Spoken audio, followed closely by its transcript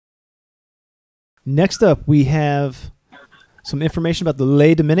Next up, we have some information about the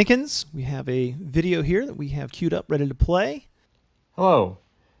lay Dominicans. We have a video here that we have queued up, ready to play. Hello,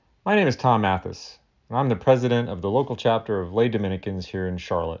 my name is Tom Mathis, and I'm the president of the local chapter of Lay Dominicans here in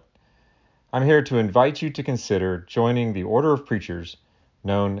Charlotte. I'm here to invite you to consider joining the order of preachers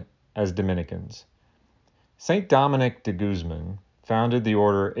known as Dominicans. St. Dominic de Guzman founded the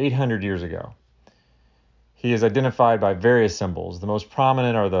order 800 years ago. He is identified by various symbols. The most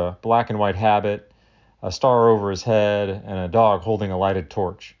prominent are the black and white habit, a star over his head, and a dog holding a lighted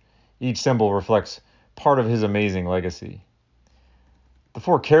torch. Each symbol reflects part of his amazing legacy. The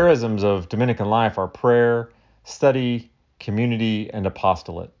four charisms of Dominican life are prayer, study, community, and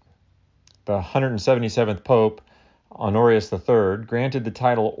apostolate. The 177th Pope, Honorius III, granted the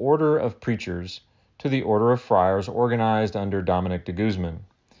title Order of Preachers to the Order of Friars organized under Dominic de Guzman.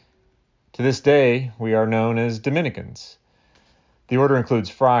 To this day, we are known as Dominicans. The order includes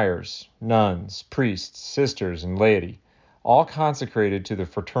friars, nuns, priests, sisters, and laity, all consecrated to the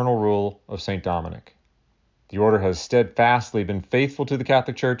fraternal rule of St. Dominic. The order has steadfastly been faithful to the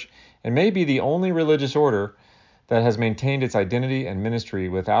Catholic Church and may be the only religious order that has maintained its identity and ministry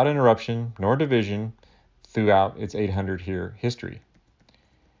without interruption nor division throughout its 800-year history.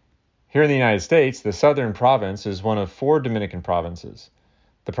 Here in the United States, the Southern Province is one of 4 Dominican provinces.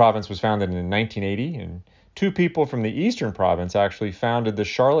 The province was founded in 1980, and 2 people from the Eastern Province actually founded the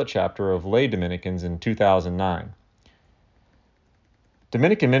Charlotte chapter of Lay Dominicans in 2009.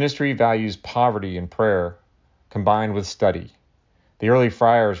 Dominican ministry values poverty and prayer combined with study. The early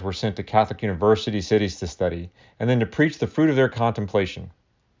friars were sent to Catholic university cities to study and then to preach the fruit of their contemplation.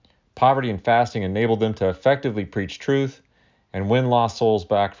 Poverty and fasting enabled them to effectively preach truth and win lost souls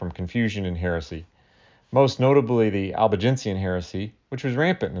back from confusion and heresy, most notably the Albigensian heresy, which was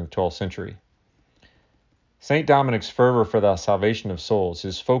rampant in the 12th century. St. Dominic's fervor for the salvation of souls,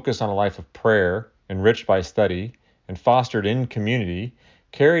 his focus on a life of prayer, enriched by study, and fostered in community,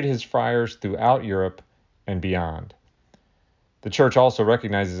 carried his friars throughout Europe and beyond. The Church also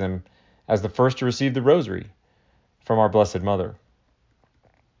recognizes him as the first to receive the Rosary from our Blessed Mother.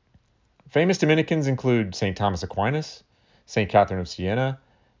 Famous Dominicans include St. Thomas Aquinas, St. Catherine of Siena,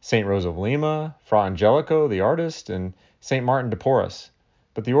 St. Rose of Lima, Fra Angelico, the artist, and St. Martin de Porres.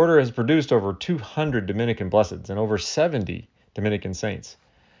 But the order has produced over 200 Dominican blesseds and over 70 Dominican saints.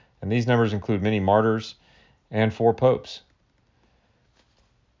 And these numbers include many martyrs and 4 popes.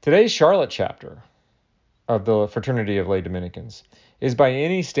 Today's Charlotte chapter of the Fraternity of Lay Dominicans is by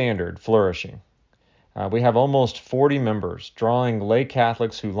any standard flourishing. We have almost 40 members, drawing lay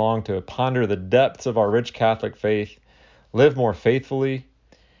Catholics who long to ponder the depths of our rich Catholic faith, live more faithfully,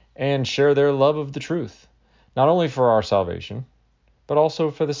 and share their love of the truth, not only for our salvation, but also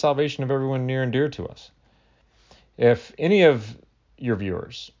for the salvation of everyone near and dear to us. If any of your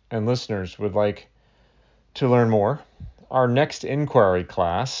viewers and listeners would like to learn more, our next inquiry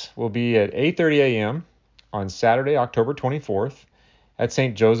class will be at 8:30 a.m. on Saturday, October 24th, at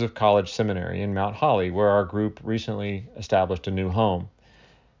St. Joseph College Seminary in Mount Holly, where our group recently established a new home.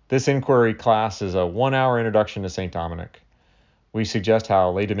 This inquiry class is a 1-hour introduction to St. Dominic. We suggest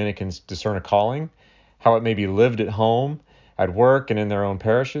how lay Dominicans discern a calling, how it may be lived at home, at work, and in their own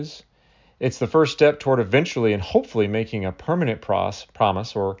parishes. It's the first step toward eventually and hopefully making a permanent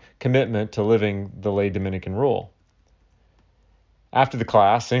promise or commitment to living the lay Dominican rule. After the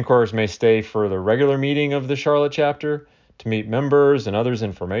class, inquirers may stay for the regular meeting of the Charlotte chapter to meet members and others'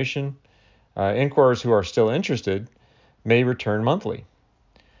 information. Inquirers who are still interested may return monthly.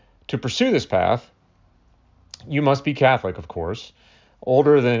 To pursue this path, you must be Catholic, of course,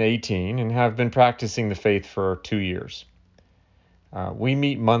 older than 18, and have been practicing the faith for 2 years. We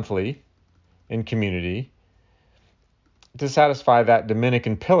meet monthly in community to satisfy that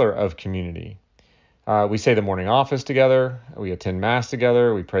Dominican pillar of community. We say the morning office together, we attend Mass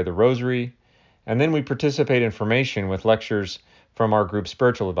together, we pray the Rosary, and then we participate in formation with lectures from our group's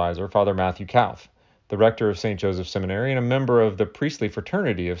spiritual advisor, Father Matthew Kauf, the rector of St. Joseph Seminary and a member of the priestly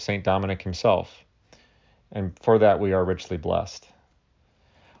fraternity of St. Dominic himself. And for that we are richly blessed.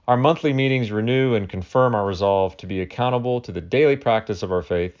 Our monthly meetings renew and confirm our resolve to be accountable to the daily practice of our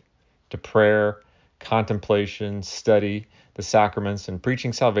faith, to prayer, contemplation, study, the sacraments, and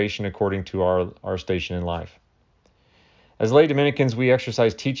preaching salvation according to our station in life. As lay Dominicans, we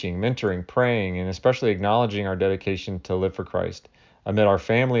exercise teaching, mentoring, praying, and especially acknowledging our dedication to live for Christ, amid our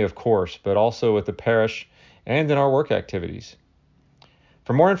family, of course, but also with the parish and in our work activities.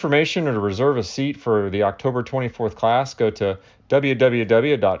 For more information or to reserve a seat for the October 24th class, go to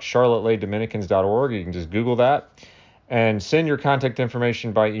www.charlottelaydominicans.org. You can just Google that and send your contact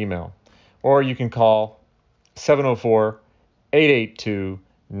information by email. Or you can call 704-882-9882.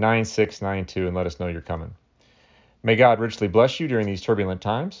 9692 and let us know you're coming. May God richly bless you during these turbulent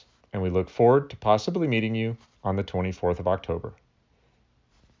times, and we look forward to possibly meeting you on the 24th of October.